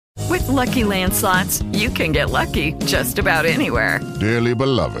Lucky Land Slots, you can get lucky just about anywhere. Dearly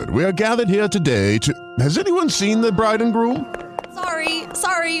beloved, we are gathered here today to... Has anyone seen the bride and groom?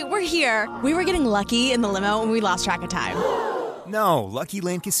 Sorry, we're here. We were getting lucky in the limo and we lost track of time. No, Lucky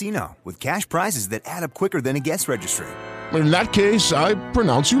Land Casino, with cash prizes that add up quicker than a guest registry. In that case, I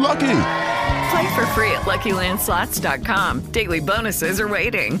pronounce you lucky. Play for free at LuckyLandSlots.com. Daily bonuses are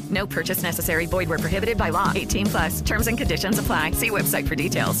waiting. No purchase necessary. Void where prohibited by law. 18 plus. Terms and conditions apply. See website for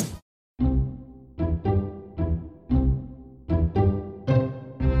details.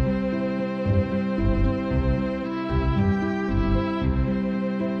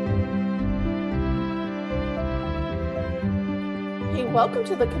 Hey, welcome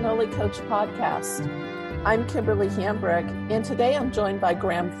to the Cannoli Coach Podcast. I'm Kimberly Hambrick, and today I'm joined by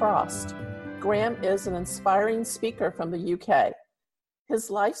Graham Frost. Graham is an inspiring speaker from the UK. His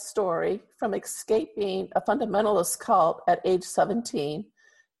life story, from escaping a fundamentalist cult at age 17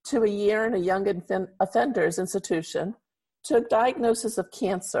 to a year in a young offenders institution to a diagnosis of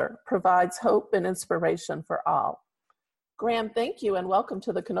cancer, provides hope and inspiration for all. Graham, thank you and welcome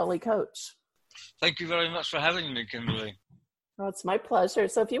to the Cannoli Coach. Thank you very much for having me, Kimberly. Oh, it's my pleasure.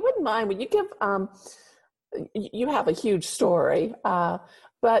 So if you wouldn't mind, would you give, you have a huge story,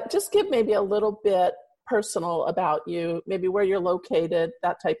 but just give maybe a little bit personal about you, maybe where you're located,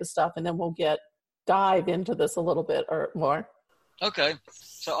 that type of stuff, and then we'll dive into this a little bit or more. Okay.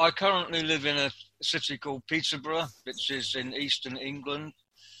 So I currently live in a city called Peterborough, which is in eastern England,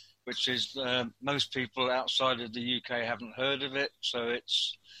 which is most people outside of the UK haven't heard of it. So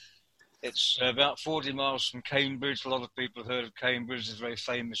it's about 40 miles from Cambridge. A lot of people have heard of Cambridge. There's a very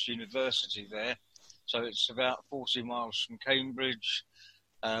famous university there. So it's about 40 miles from Cambridge.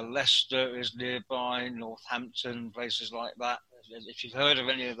 Leicester is nearby, Northampton, places like that. If you've heard of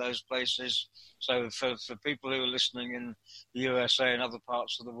any of those places. So for people who are listening in the USA and other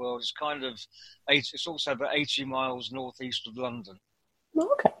parts of the world, it's also about 80 miles northeast of London.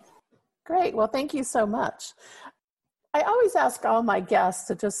 Okay, great. Well, thank you so much. I always ask all my guests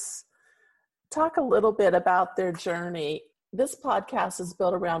to just talk a little bit about their journey. This podcast is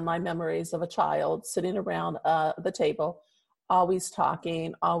built around my memories of a child sitting around the table, always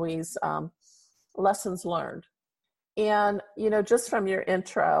talking, always lessons learned. And, just from your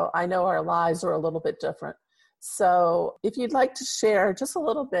intro, I know our lives are a little bit different. So if you'd like to share just a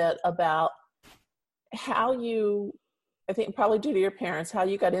little bit about how you, I think probably due to your parents, how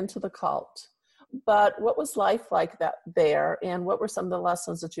you got into the cult, but what was life like there, and what were some of the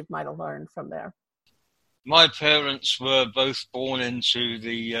lessons that you might have learned from there? My parents were both born into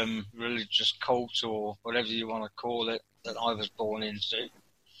the religious cult, or whatever you want to call it, that I was born into.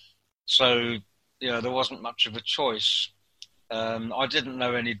 So, there wasn't much of a choice. I didn't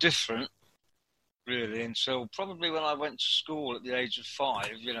know any different, really, until probably when I went to school at the age of 5.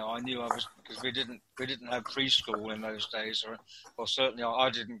 I knew I was, because we didn't have preschool in those days, or certainly I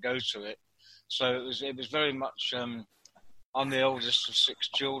didn't go to it. So it was very much. I'm the oldest of 6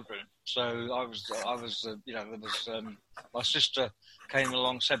 children, so I was. My sister came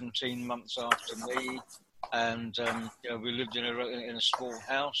along 17 months after me, and we lived in a small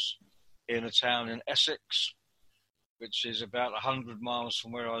house in a town in Essex, which is about 100 miles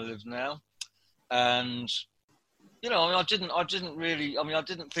from where I live now. And I didn't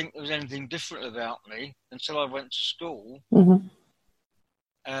think there was anything different about me until I went to school. Mm-hmm.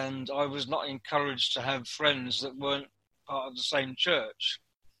 And I was not encouraged to have friends that weren't part of the same church.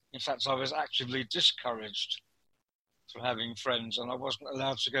 In fact, I was actively discouraged from having friends, and I wasn't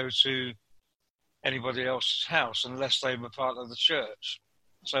allowed to go to anybody else's house unless they were part of the church.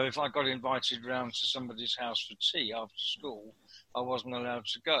 So if I got invited round to somebody's house for tea after school, I wasn't allowed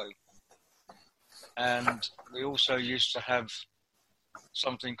to go. And we also used to have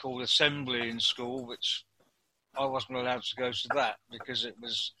something called assembly in school, which I wasn't allowed to go to that because it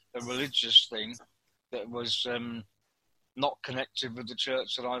was a religious thing that was not connected with the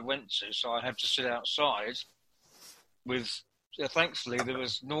church that I went to. So I had to sit outside with, thankfully, there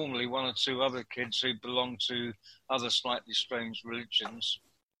was normally 1 or 2 other kids who belonged to other slightly strange religions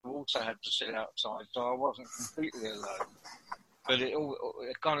who also had to sit outside. So I wasn't completely alone. But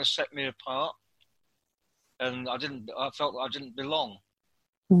it kind of set me apart. And I felt that I didn't belong.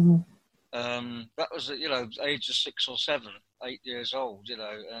 Mm-hmm. That was age of 6 or 7, 8 years old, and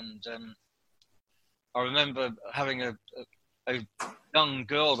I remember having a young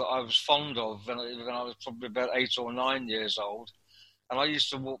girl that I was fond of when I was probably about 8 or 9 years old, and I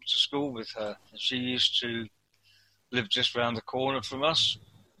used to walk to school with her. She used to live just round the corner from us,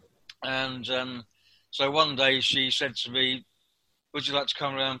 and so one day she said to me, "Would you like to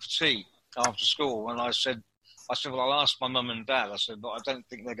come around for tea after school?" And I said, I said, well, I'll ask my mum and dad. I said, but I don't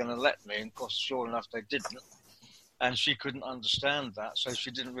think they're going to let me. And of course, sure enough, they didn't. And she couldn't understand that, so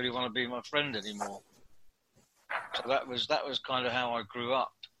she didn't really want to be my friend anymore. So that was kind of how I grew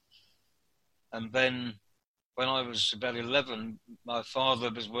up. And then when I was about 11, my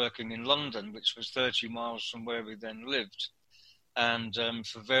father was working in London, which was 30 miles from where we then lived. And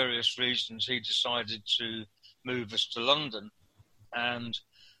for various reasons, he decided to move us to London. And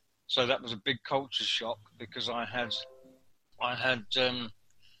so that was a big culture shock, because I had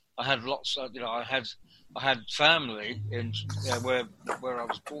lots of, I had family in where I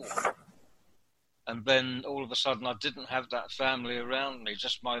was born, and then all of a sudden I didn't have that family around me,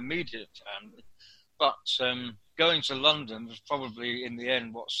 just my immediate family. But going to London was probably in the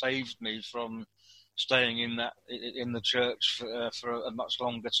end what saved me from staying in the church for a much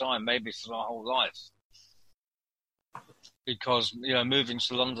longer time, maybe for my whole life. Because moving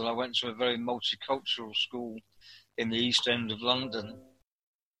to London, I went to a very multicultural school in the East End of London,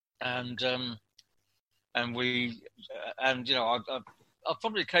 I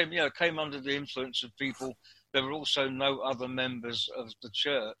probably came under the influence of people. There were also no other members of the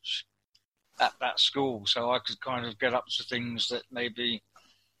church at that school, so I could kind of get up to things that maybe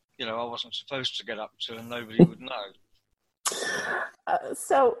I wasn't supposed to get up to, and nobody would know.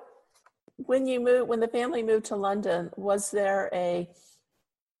 So when the family moved to London, was there a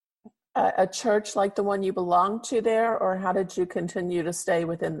church like the one you belonged to there, or how did you continue to stay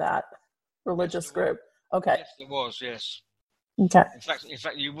within that religious group? Okay. Yes, there was. Yes. Okay. In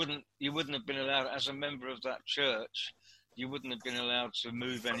fact, you wouldn't have been allowed, as a member of that church, you wouldn't have been allowed to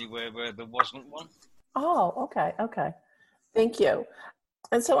move anywhere where there wasn't one. Oh, okay. Okay. Thank you.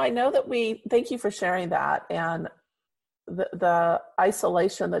 And so I know that thank you for sharing that, and the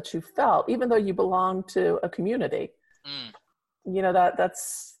isolation that you felt, even though you belong to a community.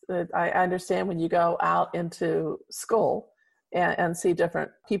 That's I understand when you go out into school and see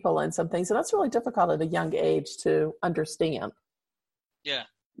different people and some things, and that's really difficult at a young age to understand. Yeah,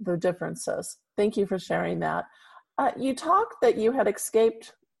 the differences. Thank you for sharing that. You talked that you had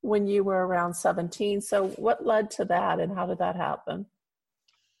escaped when you were around 17. So what led to that, and how did that happen?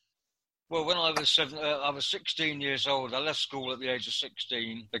 Well, when I was 16 years old. I left school at the age of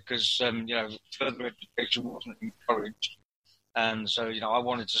 16 because further education wasn't encouraged, and so I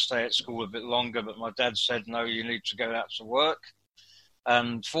wanted to stay at school a bit longer. But my dad said, "No, you need to go out to work."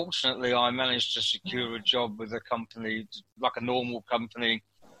 And fortunately, I managed to secure a job with a company, like a normal company.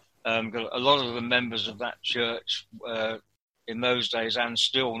 A lot of the members of that church in those days, and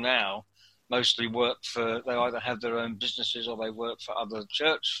still now, mostly they either have their own businesses or they work for other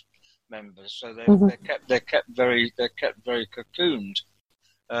church members. So they're kept very cocooned.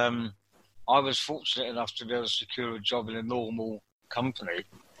 I was fortunate enough to be able to secure a job in a normal company,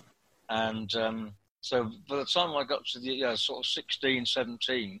 and so by the time I got to the sort of 16,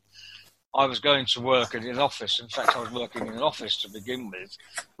 17, I was going to work in an office. In fact, I was working in an office to begin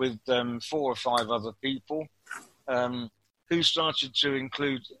with 4 or 5 other people who started to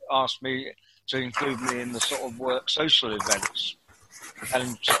ask me to include me in the sort of work social events.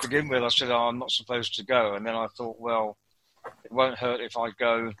 And to begin with, I said, I'm not supposed to go. And then I thought, well, it won't hurt if I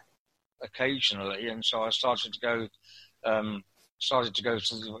go occasionally. And so I started to go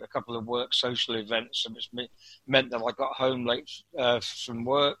to a couple of work social events, and it meant that I got home late from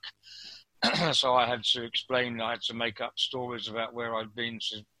work. So I had to explain, I had to make up stories about where I'd been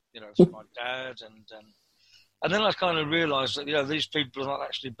to my dad. And then I kind of realized that, these people are not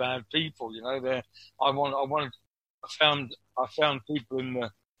actually bad people. I found people in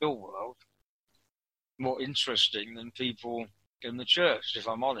the real world more interesting than people in the church. If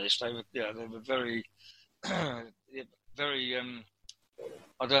I'm honest, they were very, very.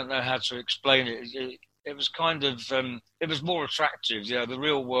 I don't know how to explain it. It was kind of. It was more attractive. The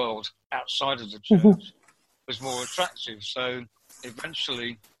real world outside of the church was more attractive. So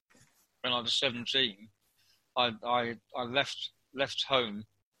eventually, when I was 17, I left home,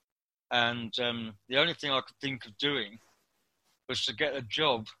 and the only thing I could think of doing was to get a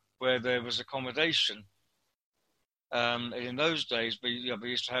job where there was accommodation. In those days, we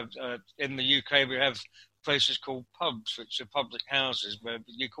used to have, in the UK, we have places called pubs, which are public houses, where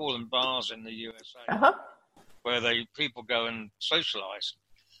you call them bars in the USA, where people go and socialise.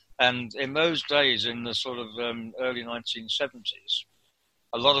 And in those days, in the sort of early 1970s,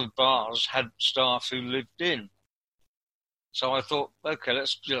 a lot of bars had staff who lived in. So I thought, okay,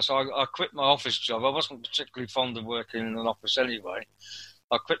 so I quit my office job. I wasn't particularly fond of working in an office anyway.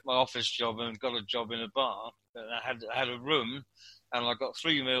 I quit my office job and got a job in a bar. And I had a room, and I got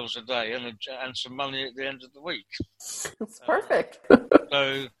 3 meals a day and some money at the end of the week. It's perfect.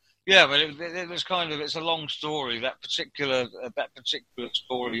 So Yeah, but it was kind of, it's a long story. That particular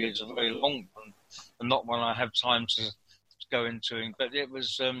story is a very long one, and not one I have time to go into. But it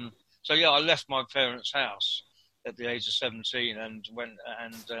was so yeah. I left my parents' house at the age of 17 and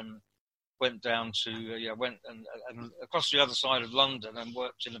went down to went and across the other side of London and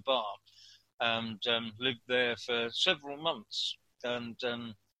worked in a bar and lived there for several months. And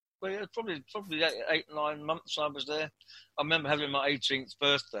well, yeah, probably 8-9 months I was there. I remember having my 18th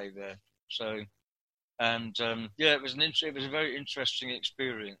birthday there. So, and it was it was a very interesting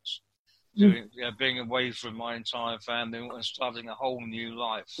experience. Being away from my entire family and starting a whole new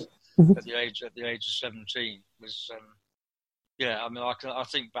life at the age of 17 was. I mean, I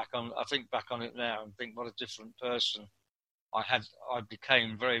think back on it now and think what a different person I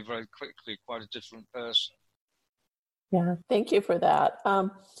became very, very quickly, quite a different person. Yeah, thank you for that.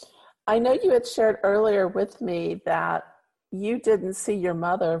 I know you had shared earlier with me that you didn't see your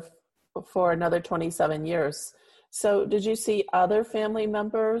mother for another 27 years. So did you see other family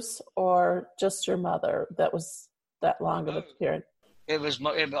members or just your mother that was that long of a period?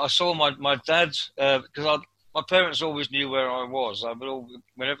 I saw my dad, because my parents always knew where I was.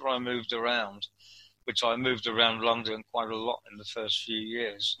 Whenever I moved around, which I moved around London quite a lot in the first few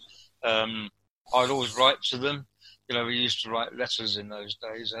years, I'd always write to them. You know, we used to write letters in those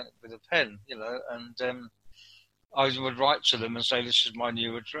days with a pen, and I would write to them and say, this is my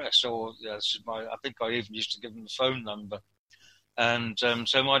new address, or this is I think I even used to give them the phone number. And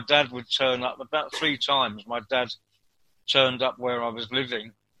so my dad would turn up about 3 times. My dad turned up where I was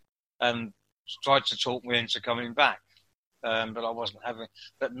living and tried to talk me into coming back. But I wasn't having,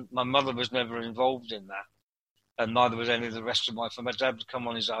 but my mother was never involved in that. And neither was any of the rest of my family. My dad would come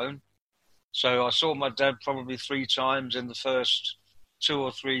on his own. So I saw my dad probably 3 times in the first 2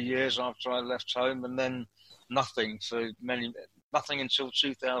 or 3 years after I left home, and then nothing until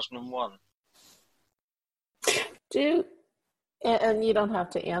 2001. And you don't have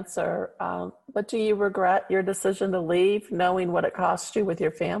to answer, but do you regret your decision to leave, knowing what it cost you with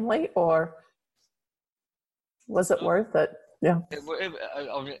your family, or was it worth it? Yeah.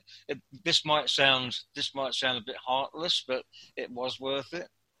 This might sound a bit heartless, but it was worth it.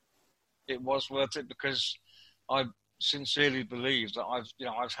 It was worth it because I sincerely believe that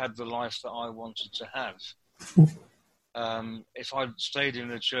I've had the life that I wanted to have. If I'd stayed in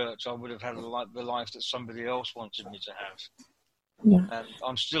the church, I would have had the life that somebody else wanted me to have. Yeah. And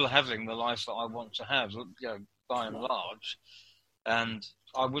I'm still having the life that I want to have, by and large. And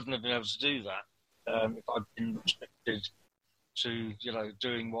I wouldn't have been able to do that if I'd been expected to,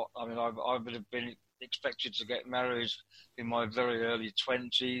 doing what. I mean, I would have been expected to get married in my very early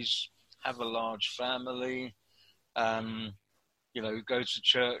 20s, have a large family, go to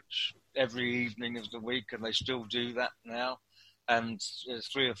church every evening of the week, and they still do that now, and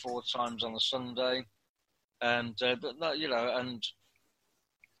 3 or 4 times on a Sunday, and but no, and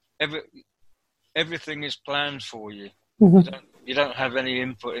everything is planned for you. Mm-hmm. You don't have any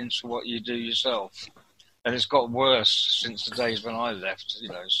input into what you do yourself, and it's got worse since the days when I left.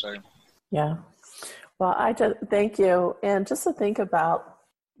 So yeah. Well, I just thank you, and just to think about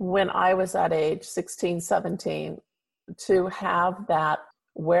when I was that age, 16, 17, to have that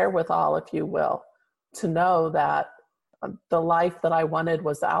wherewithal, if you will, to know that the life that I wanted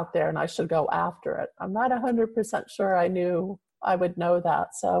was out there and I should go after it. I'm not 100% sure I knew I would know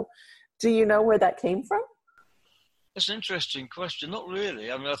that. So do you know where that came from? It's an interesting question. Not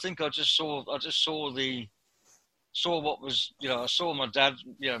really. I mean, I think I just saw what was, I saw my dad,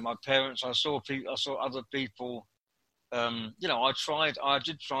 my parents, I saw other people. I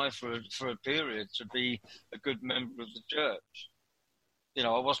did try for a period to be a good member of the church.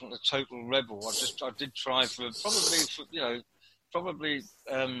 I wasn't a total rebel. I did try for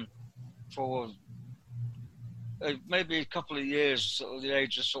maybe a couple of years, at the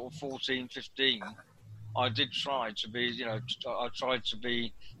age of sort of 14, 15. I did try to be, I tried to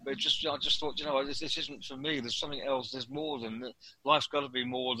be, but I just thought, this isn't for me. There's something else. There's more than life's got to be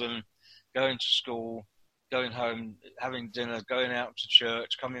more than going to school, going home, having dinner, going out to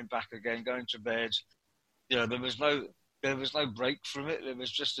church, coming back again, going to bed. There was no break from it. It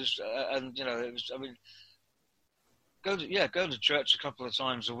was just this, it was. I mean, go to church a couple of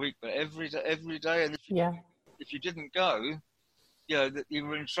times a week, but every day, and if you didn't go, you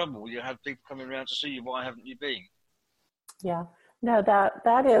were in trouble. You had people coming around to see you. Why haven't you been? Yeah, no,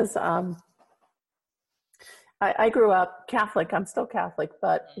 that is. I grew up Catholic. I'm still Catholic,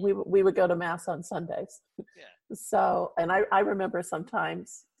 but we would go to Mass on Sundays. Yeah. So, and I remember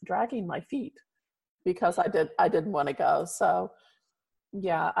sometimes dragging my feet because I didn't want to go. So,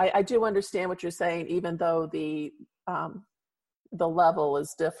 yeah, I do understand what you're saying. Even though the the level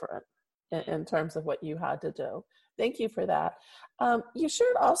is different in terms of what you had to do. Thank you for that. You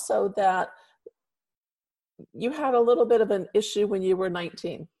shared also that you had a little bit of an issue when you were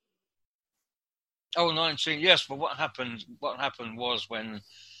 19. Oh, 19, yes. But what happened was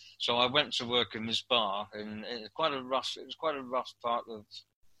so I went to work in this bar in it was quite a rough part of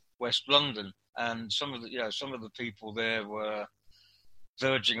West London, and some of the people there were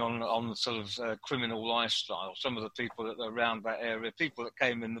verging on the sort of criminal lifestyle. Some of the people that were around that area, people that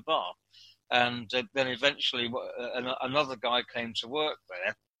came in the bar, and then eventually another guy came to work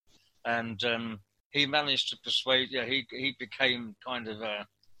there, and he managed to persuade. Yeah, he became kind of a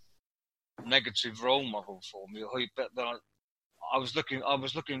negative role model for me. I was looking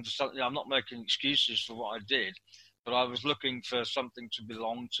for something. I'm not making excuses for what I did, but I was looking for something to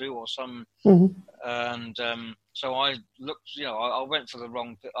belong to or some. Mm-hmm. And so I looked. I went for the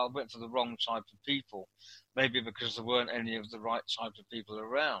wrong type of people, maybe because there weren't any of the right type of people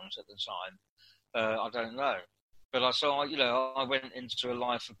around at the time. I don't know, but I went into a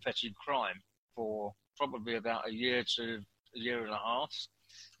life of petty crime for probably about a year to a year and a half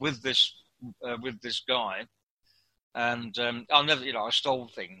with this guy. And I stole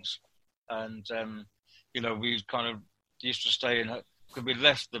things, and we kind of used to stay in. Because we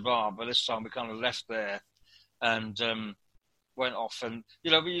left the bar, but this time we kind of left there, and went off. And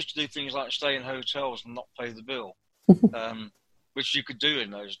we used to do things like stay in hotels and not pay the bill, which you could do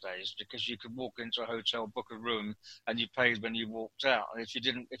in those days because you could walk into a hotel, book a room, and you paid when you walked out. And if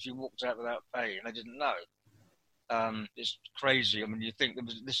you walked out without paying, they didn't know. It's crazy. I mean, you think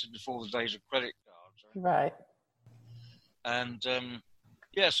this is before the days of credit cards, Right. And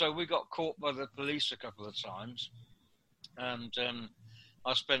so we got caught by the police a couple of times, and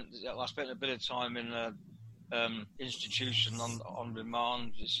I spent a bit of time in a institution on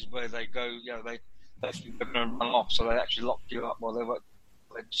remand. This is where they go. They think they're going to run off, so they actually lock you up while they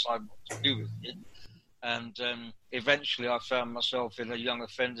decide what to do with you. And eventually, I found myself in a young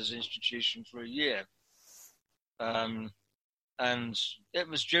offenders institution for a year. And it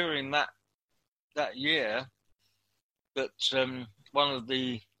was during that year that one of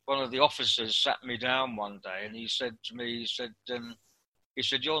the officers sat me down one day, and he said to me, he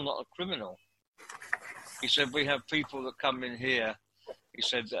said, "You're not a criminal." He said, "We have people that come in here," he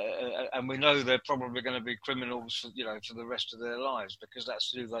said, "and we know they're probably going to be criminals for the rest of their lives because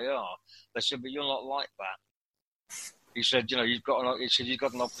that's who they are." They said, "But you're not like that." He said, "You've got an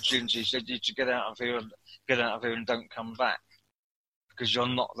opportunity." He said, "You to get out of here and don't come back because you're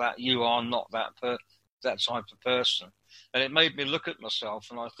not that. You are not that type of person." And it made me look at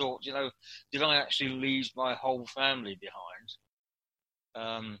myself, and I thought, did I actually leave my whole family behind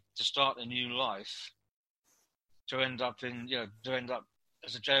to start a new life, to end up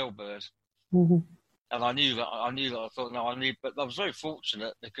as a jailbird? Mm-hmm. And I knew that. I thought, no, but I was very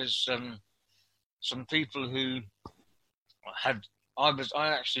fortunate because some people who I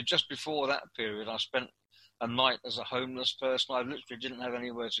actually just before that period, I spent a night as a homeless person. I literally didn't have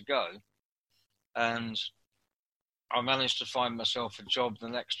anywhere to go, and I managed to find myself a job the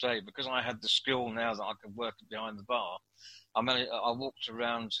next day because I had the skill now that I could work behind the bar. I walked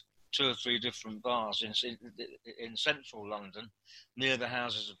around 2 or 3 different bars in central London, near the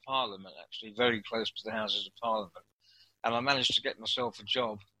Houses of Parliament, actually, very close to the Houses of Parliament. And I managed to get myself a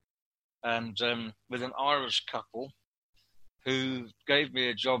job, and with an Irish couple who gave me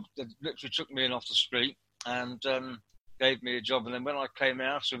a job that literally took me in off the street and gave me a job. And then when I came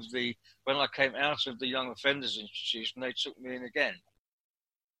out of the young offenders institution, they took me in again.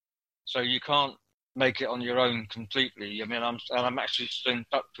 So you can't make it on your own completely. I mean, I'm actually still in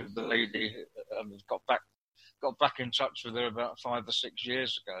touch with the lady. Got back in touch with her about 5 or 6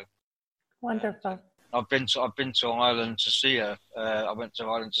 years ago. Wonderful. I've been to Ireland to see her. I went to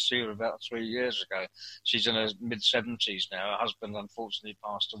Ireland to see her about 3 years ago. She's in her mid-70s now. Her husband unfortunately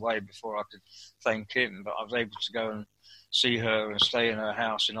passed away before I could thank him, but I was able to go and see her and stay in her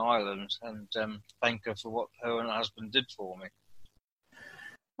house in Ireland and thank her for what her and her husband did for me.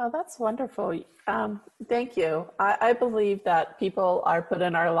 Oh, that's wonderful. Thank you. I believe that people are put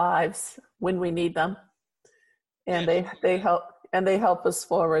in our lives when we need them, and they help us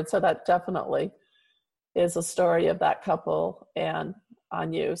forward. So that definitely is a story of that couple and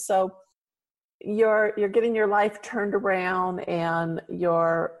on you. So you're getting your life turned around and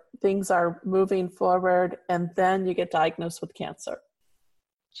your things are moving forward, and then you get diagnosed with cancer.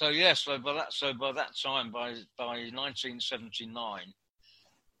 So yes, by that time, by 1979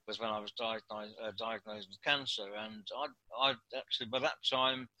 was when I was diagnosed with cancer, and I actually by that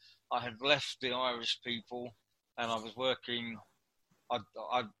time I had left the Irish people, and I was working. I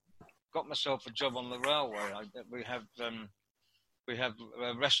got myself a job on the railway. We have we have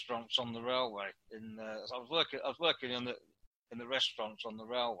restaurants on the railway. So I was working in the restaurants on the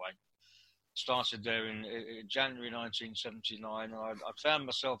railway. Started there in January 1979. I found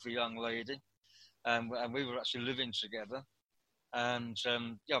myself a young lady, and we were actually living together. And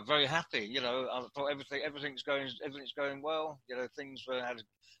very happy. I thought everything's going well. Things had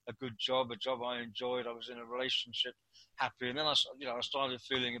a good job, a job I enjoyed. I was in a relationship, happy. And then I started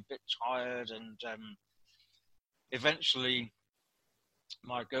feeling a bit tired, and eventually,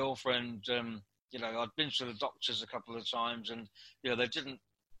 my girlfriend, I'd been to the doctors a couple of times, and they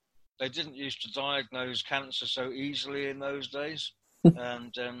didn't used to diagnose cancer so easily in those days,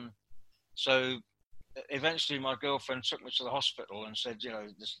 and so. Eventually, my girlfriend took me to the hospital and said,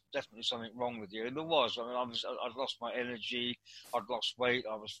 there's definitely something wrong with you. And there was. I mean, I'd lost my energy, I'd lost weight,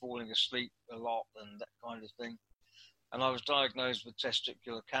 I was falling asleep a lot and that kind of thing. And I was diagnosed with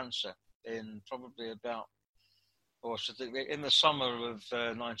testicular cancer in probably in the summer of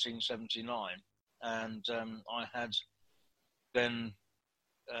 1979. And I had then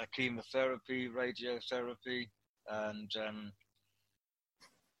chemotherapy, radiotherapy, and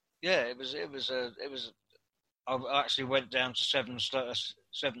it was. I actually went down to 7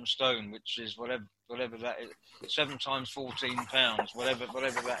 stone, which is whatever that is, 7 times 14 pounds, whatever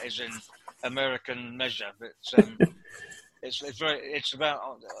that is in American measure. But it's about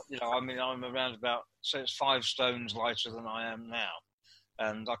I'm around about, so it's 5 stones lighter than I am now,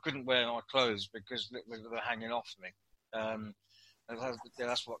 and I couldn't wear my clothes because they were hanging off me.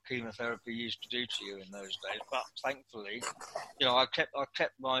 That's what chemotherapy used to do to you in those days. But thankfully, I kept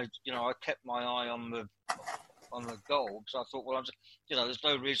my eye on the goal, because I thought, well, there's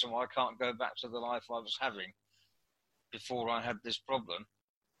no reason why I can't go back to the life I was having before I had this problem.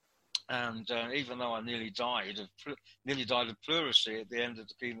 And even though I nearly died of pleurisy at the end of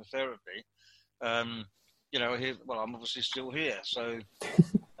the chemotherapy, I'm obviously still here. So.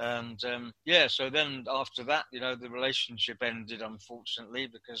 And so then after that, the relationship ended, unfortunately,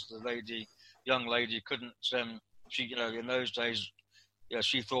 because the young lady couldn't. In those days,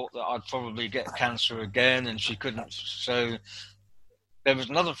 she thought that I'd probably get cancer again, and she couldn't. So there was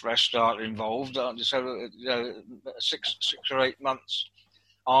another fresh start involved. So 6 or 8 months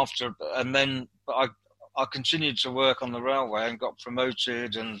after, and then I continued to work on the railway and got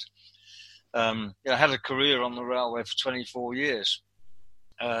promoted, and I had a career on the railway for 24 years.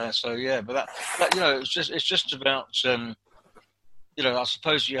 But that it's just about I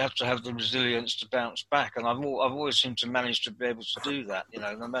suppose you have to have the resilience to bounce back, and I've always seemed to manage to be able to do that.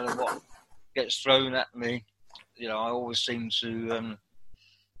 No matter what gets thrown at me, I always seem to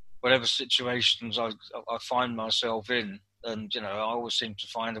whatever situations I find myself in, and I always seem to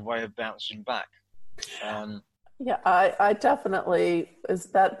find a way of bouncing back. I definitely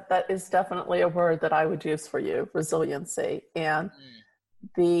that is definitely a word that I would use for you, resiliency, and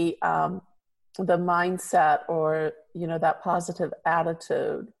the mindset, or that positive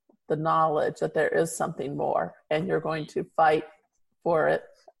attitude, the knowledge that there is something more, and you're going to fight for it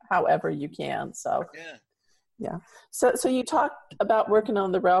however you can. So so you talked about working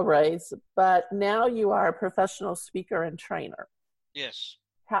on the railways, but now you are a professional speaker and trainer. Yes.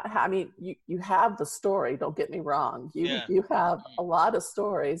 You have the story, don't get me wrong. You have a lot of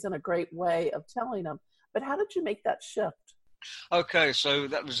stories and a great way of telling them, but how did you make that shift? Okay, so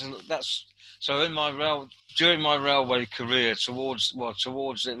during my railway career towards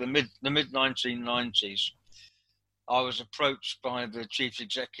the mid 1990s, I was approached by the chief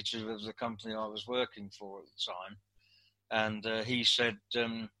executive of the company I was working for at the time, and he said,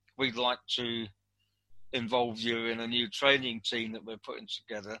 we'd like to involve you in a new training team that we're putting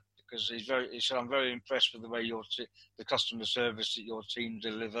together, because he said, I'm very impressed with the way the customer service that your team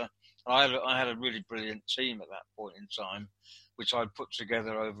deliver. I had a really brilliant team at that point in time, which I'd put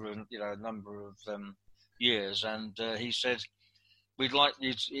together over a number of years. And he said, I'd like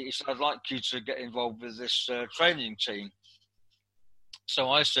you to get involved with this training team.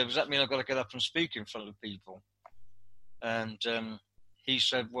 So I said, does that mean I've got to get up and speak in front of people? And he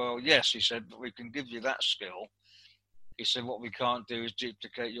said, well, yes. He said, but we can give you that skill. He said, what we can't do is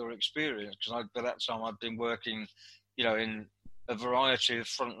duplicate your experience, because by that time I'd been working, in a variety of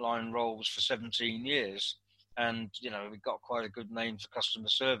frontline roles for 17 years. And, we got quite a good name for customer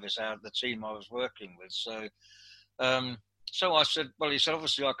service out of the team I was working with. So I said, well, he said,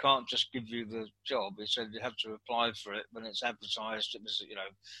 obviously I can't just give you the job. He said, you have to apply for it when it's advertised. It was,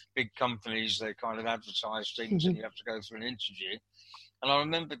 big companies, they kind of advertise things, and you have to go for an interview. And I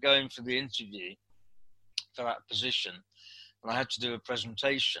remember going for the interview for that position, and I had to do a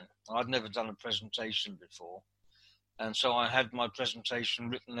presentation. I'd never done a presentation before. And so I had my presentation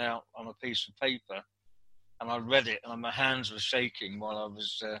written out on a piece of paper, and I read it, and my hands were shaking while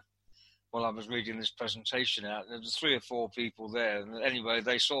I was reading this presentation out. There was 3 or 4 people there, and anyway,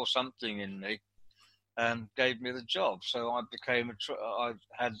 they saw something in me and gave me the job. So I became I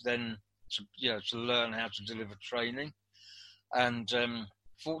had then to learn how to deliver training, and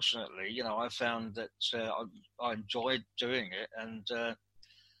fortunately, I found that I enjoyed doing it, and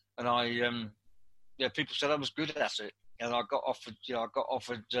people said I was good at it, and I got offered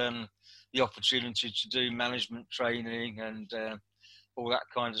the opportunity to do management training and all that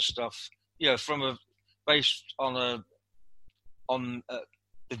kind of stuff. Based on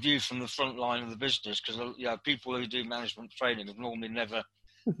the view from the front line of the business, because people who do management training have normally never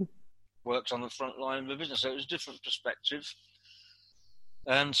worked on the front line of the business, so it was a different perspective.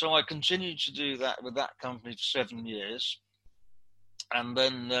 And so I continued to do that with that company for 7 years, and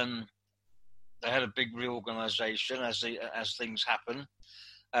then they had a big reorganisation as things happen,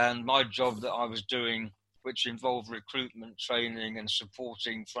 and my job that I was doing, which involved recruitment, training, and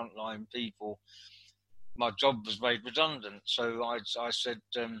supporting frontline people, my job was made redundant. So I said,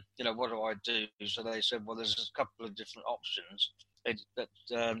 what do I do? So they said, well, there's a couple of different options.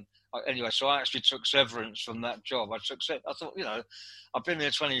 Anyway, so I actually took severance from that job. I thought, I've been there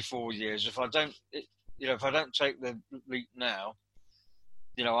 24 years. If I don't take the leap now,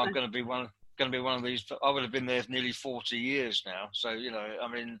 I'm going to be one of these. I would have been there for nearly 40 years now. So,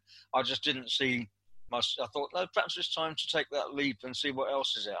 I just didn't see I thought, no, perhaps it's time to take that leap and see what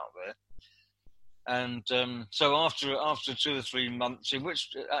else is out there. And so after 2 or 3 months, in which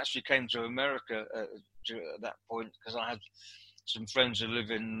it actually came to America at that point, because I had some friends who live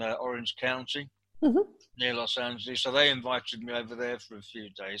in Orange County, near Los Angeles, so they invited me over there for a few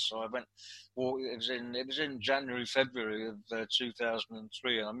days. So I went. Well, it was in January, February of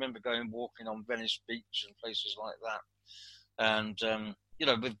 2003, and I remember going walking on Venice Beach and places like that, and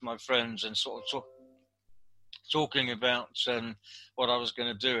with my friends, and sort of talking about what I was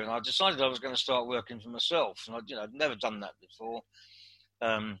going to do, and I decided I was going to start working for myself, and I'd never done that before.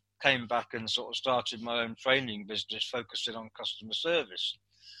 Came back and sort of started my own training business, focusing on customer service,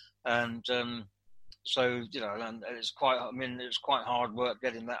 and so and it was quite hard work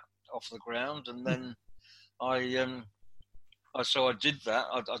getting that off the ground, and then I did that.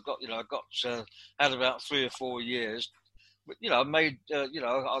 I had about 3 or 4 years, but I made I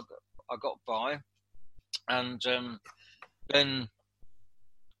got by. And then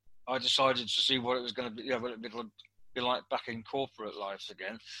I decided to see what it was going to be, what it would be like back in corporate life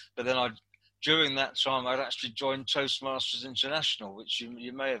again. But then during that time, I'd actually joined Toastmasters International, which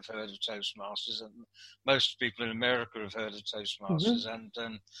you may have heard of Toastmasters, and most people in America have heard of Toastmasters. And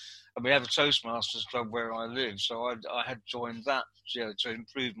we have a Toastmasters club where I live, so I had joined that, to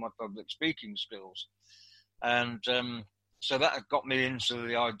improve my public speaking skills. And so that got me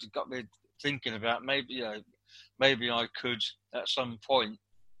thinking about maybe I could at some point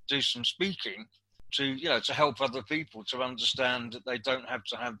do some speaking to help other people to understand that they don't have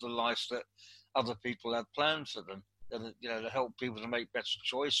to have the life that other people have planned for them, and to help people to make better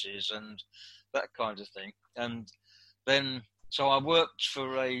choices and that kind of thing. And then so I worked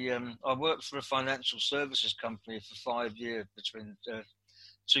for a financial services company for 5 years between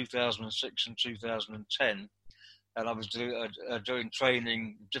 2006 and 2010. And I was doing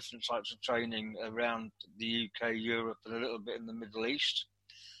training, different types of training around the UK, Europe, and a little bit in the Middle East.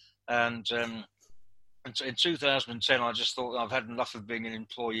 And in 2010, I just thought I've had enough of being an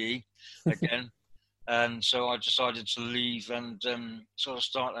employee again. And so I decided to leave and sort of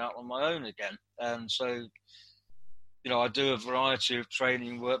start out on my own again. And so, I do a variety of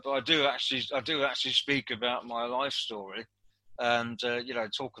training work, but I do actually speak about my life story, and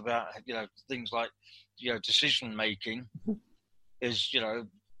talk about things like decision making is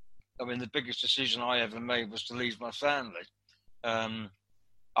the biggest decision I ever made was to leave my family. I'm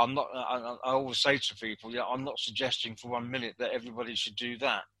not. I always say to people, I'm not suggesting for 1 minute that everybody should do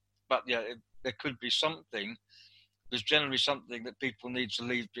that, but there could be something. There's generally something that people need to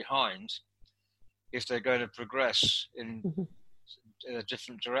leave behind if they're going to progress in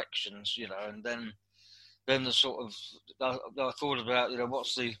different directions, and then the sort of I thought about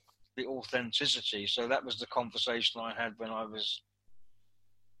what's the authenticity. So that was the conversation I had when I was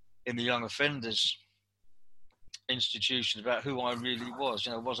in the young offenders institution about who I really was.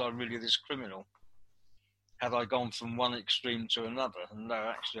 Was I really this criminal? Had I gone from one extreme to another? And no,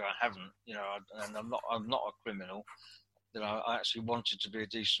 actually I haven't. And I'm not a criminal. I actually wanted to be a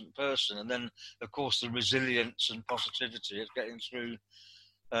decent person. And then, of course, the resilience and positivity of getting through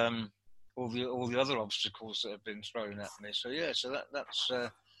all the other obstacles that have been thrown at me. So that's.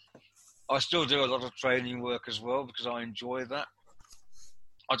 I still do a lot of training work as well because I enjoy that.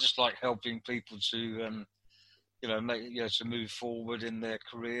 I just like helping people to to move forward in their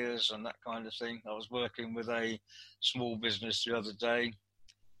careers and that kind of thing. I was working with a small business the other day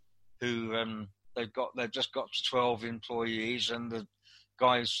who they've just got to 12 employees, and the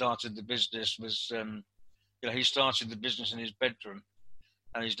guy who started the business was he started the business in his bedroom,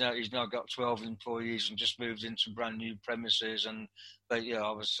 and he's now got 12 employees and just moved into brand new premises, and I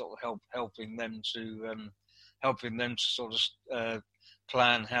was sort of helping them to sort of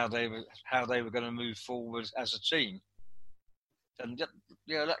plan how they were going to move forward as a team. And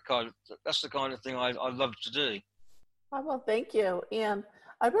that's the kind of thing I love to do. Oh, well, thank you. And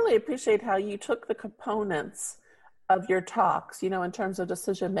I really appreciate how you took the components of your talks, in terms of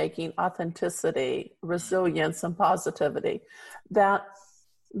decision making, authenticity, resilience, and positivity, that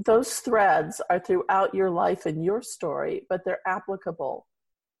those threads are throughout your life and your story, but they're applicable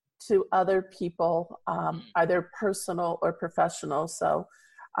to other people, either personal or professional. So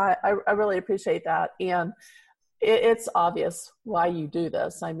I really appreciate that. And it's obvious why you do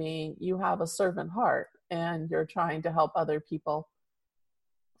this. I mean, you have a servant heart, and you're trying to help other people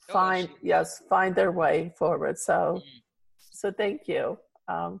find their way forward. So thank you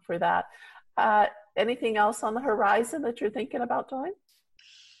for that. Anything else on the horizon that you're thinking about doing?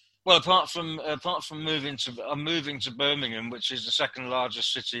 Well, apart from moving to Birmingham, which is the second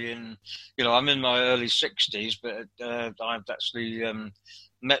largest city in, I'm in my early 60s, but I've actually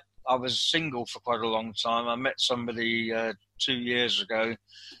I was single for quite a long time. I met somebody 2 years ago,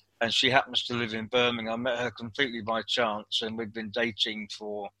 and she happens to live in Birmingham. I met her completely by chance, and we've been dating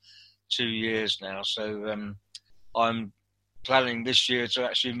for 2 years now. So I'm planning this year to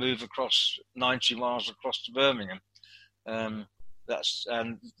actually move across 90 miles across to Birmingham. There's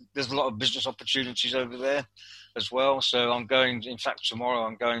a lot of business opportunities over there as well. So tomorrow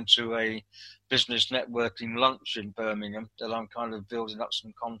I'm going to a business networking lunch in Birmingham, that I'm kind of building up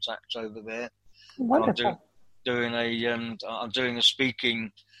some contacts over there. Wonderful. I'm doing a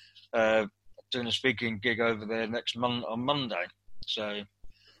speaking gig over there on Monday. So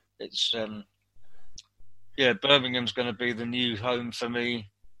it's Birmingham's going to be the new home for me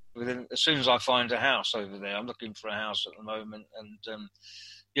as soon as I find a house over there. I'm looking for a house at the moment, and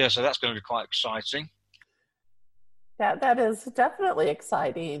so that's going to be quite exciting. Yeah, that is definitely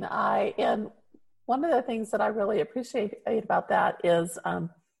exciting. And one of the things that I really appreciate about that is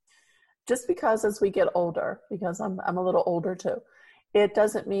just because as we get older, because I'm a little older too, it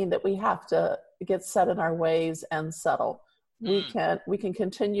doesn't mean that we have to get set in our ways and settle. We can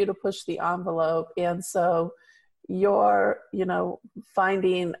continue to push the envelope. And so you're,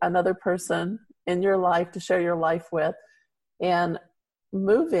 finding another person in your life to share your life with, and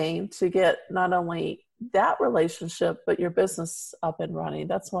moving to get not only that relationship, but your business up and running.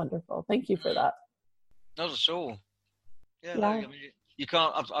 That's wonderful. Thank you for that. Not at all. Yeah. You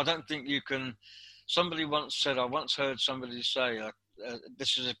can't, I don't think you can. Somebody once said, I once heard somebody say,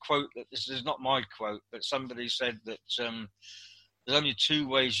 this is a quote, this is not my quote, but somebody said that there's only two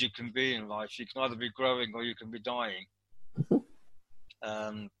ways you can be in life. You can either be growing or you can be dying.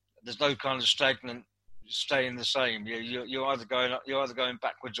 There's no kind of stagnant, staying the same. You're either going up, you're either going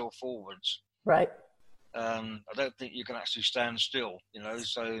backwards or forwards. Right. I don't think you can actually stand still.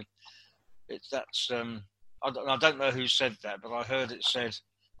 So I don't know who said that, but I heard it said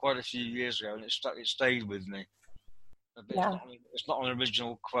quite a few years ago, and it stayed with me. It's not an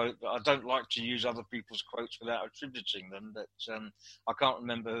original quote, but I don't like to use other people's quotes without attributing them. But I can't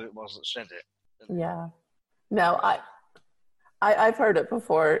remember who it was that said it. Yeah. No, I've heard it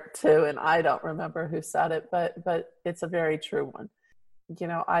before too, and I don't remember who said it, but it's a very true one.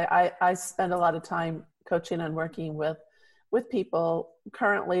 I spend a lot of time coaching and working with people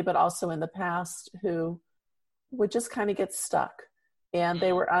currently, but also in the past, who would just kind of get stuck. And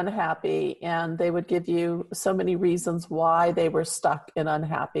they were unhappy, and they would give you so many reasons why they were stuck and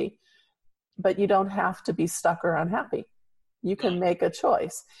unhappy. But you don't have to be stuck or unhappy. You can make a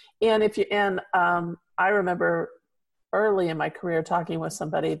choice. And I remember early in my career talking with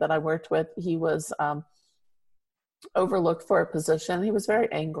somebody that I worked with. He was overlooked for a position. He was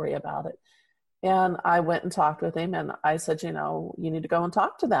very angry about it. And I went and talked with him, and I said, you need to go and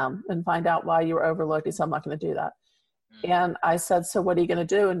talk to them and find out why you were overlooked. He said, I'm not going to do that. And I said, so what are you going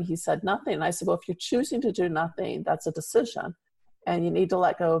to do? And he said, nothing. And I said, well, if you're choosing to do nothing, that's a decision. And you need to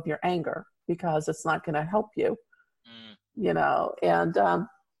let go of your anger, because it's not going to help you, And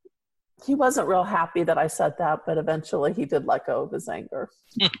he wasn't real happy that I said that, but eventually he did let go of his anger.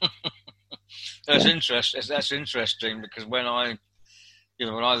 That's interesting, because when I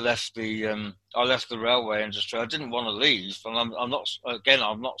left the railway industry, I didn't want to leave. And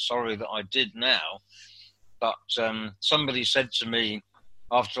I'm not sorry that I did now. But somebody said to me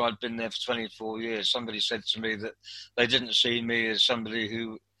after I'd been there for 24 years, somebody said to me that they didn't see me as somebody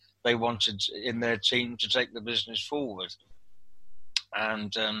who they wanted in their team to take the business forward.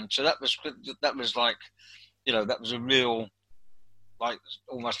 And so that was like, that was a real, like,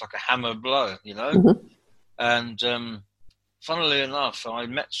 almost like a hammer blow, Mm-hmm. And funnily enough, I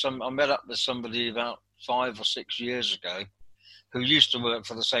met up with somebody about 5 or 6 years ago who used to work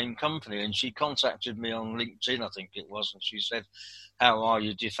for the same company, and she contacted me on LinkedIn, I think it was, and she said, "How are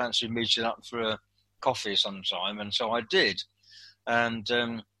you? Do you fancy meeting up for a coffee sometime?" And so I did, and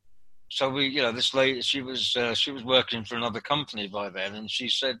so we, this lady, she was working for another company by then, and she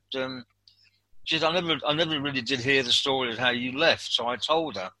said, "I never really did hear the story of how you left." So I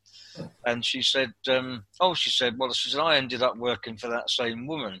told her, and she said, "Oh," she said, "I ended up working for that same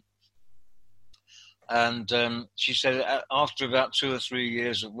woman." And she said, after about 2 or 3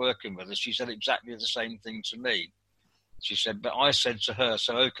 years of working with us, she said exactly the same thing to me. She said, but I said to her,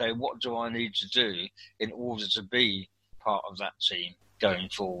 "So, okay, what do I need to do in order to be part of that team going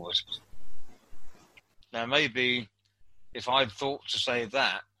forward?" Now, maybe if I'd thought to say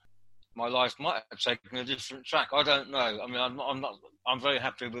that, my life might have taken a different track. I don't know. I mean, I'm very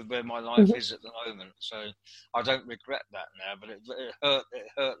happy with where my life is at the moment. So I don't regret that now, but it hurt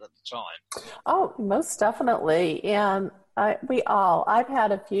at the time. Oh, most definitely. And I've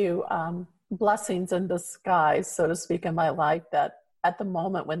had a few blessings in disguise, so to speak, in my life that at the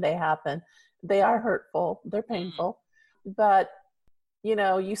moment when they happen, they are hurtful, they're painful, but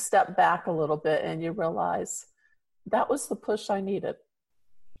you step back a little bit and you realize that was the push I needed.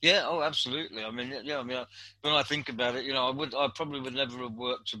 Yeah, oh, absolutely. I mean, when I think about it, I probably would never have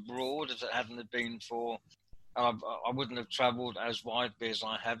worked abroad if it hadn't have been for, I wouldn't have travelled as widely as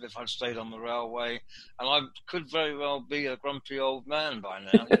I have if I'd stayed on the railway, and I could very well be a grumpy old man by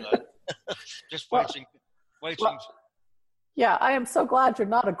now, just waiting. Yeah, I am so glad you're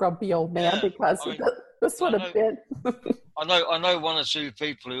not a grumpy old man, because this would have been. I know one or two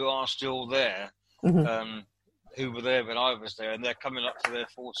people who are still there. Mm-hmm. Who were there when I was there, and they're coming up to their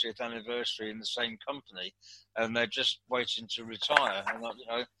 40th anniversary in the same company, and they're just waiting to retire. And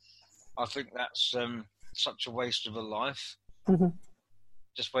I think that's such a waste of a life,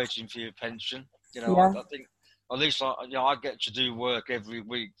 just waiting for your pension. I think at least I get to do work every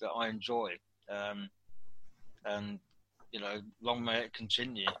week that I enjoy, and long may it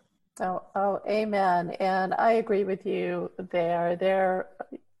continue. Oh, amen. And I agree with you there.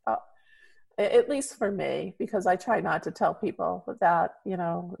 At least for me, because I try not to tell people that,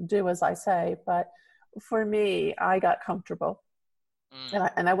 do as I say. But for me, I got comfortable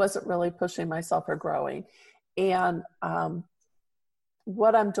and I wasn't really pushing myself or growing. And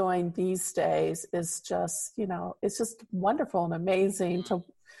what I'm doing these days is just, it's just wonderful and amazing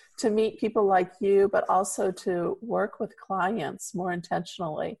to meet people like you, but also to work with clients more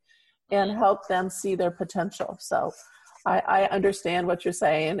intentionally and help them see their potential. So I understand what you're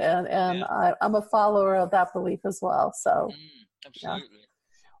saying, and I'm a follower of that belief as well. So, absolutely. Yeah.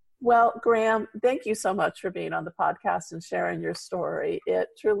 Well, Graham, thank you so much for being on the podcast and sharing your story. It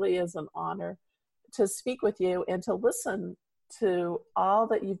truly is an honor to speak with you and to listen to all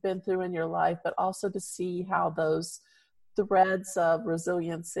that you've been through in your life, but also to see how those threads of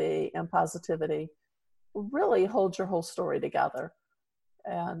resiliency and positivity really hold your whole story together.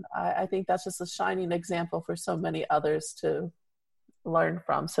 And I think that's just a shining example for so many others to learn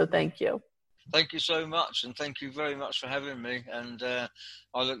from. So thank you. Thank you so much, and thank you very much for having me. And I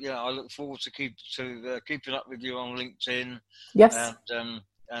look forward to keeping up with you on LinkedIn. Yes.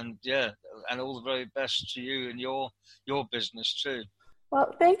 And all the very best to you and your business too.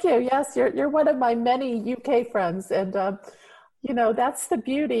 Well, thank you. Yes, you're one of my many UK friends, and that's the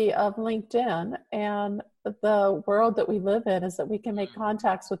beauty of LinkedIn and the world that we live in, is that we can make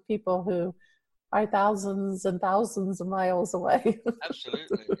contacts with people who are thousands and thousands of miles away.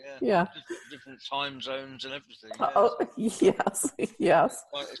 Absolutely, yeah. Yeah. Different time zones and everything. Yes. Oh, yes.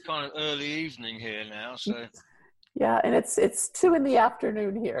 It's kind of early evening here now, so. Yeah, and it's 2 p.m.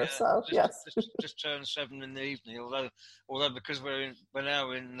 here, so yes. Just turned 7 in the evening. Although because we're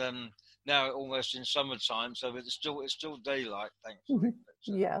now almost in summertime, so it's still daylight, thankfully.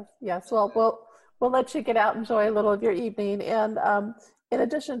 Yes. Well, we'll let you get out and enjoy a little of your evening. And in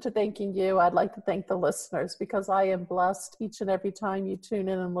addition to thanking you, I'd like to thank the listeners, because I am blessed each and every time you tune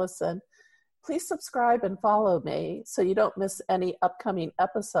in and listen. Please subscribe and follow me so you don't miss any upcoming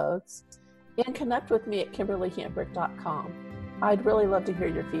episodes. And connect with me at KimberlyHambrick.com. I'd really love to hear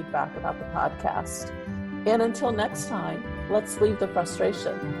your feedback about the podcast. And until next time, let's leave the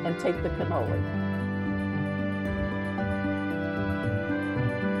frustration and take the cannoli.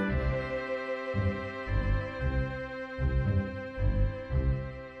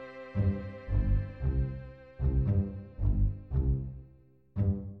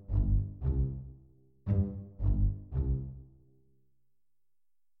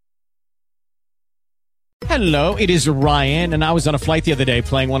 Hello, it is Ryan, and I was on a flight the other day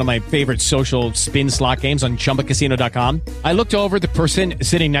playing one of my favorite social spin slot games on ChumbaCasino.com. I looked over at the person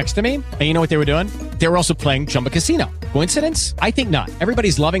sitting next to me, and you know what they were doing? They were also playing Chumba Casino. Coincidence? I think not.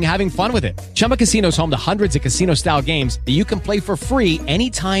 Everybody's loving having fun with it. Chumba Casino is home to hundreds of casino-style games that you can play for free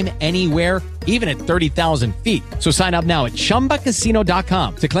anytime, anywhere, even at 30,000 feet. So sign up now at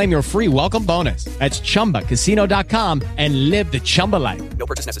ChumbaCasino.com to claim your free welcome bonus. That's ChumbaCasino.com and live the Chumba life. No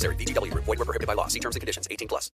purchase necessary. VGW. Void where prohibited by law. See terms and conditions. 18+.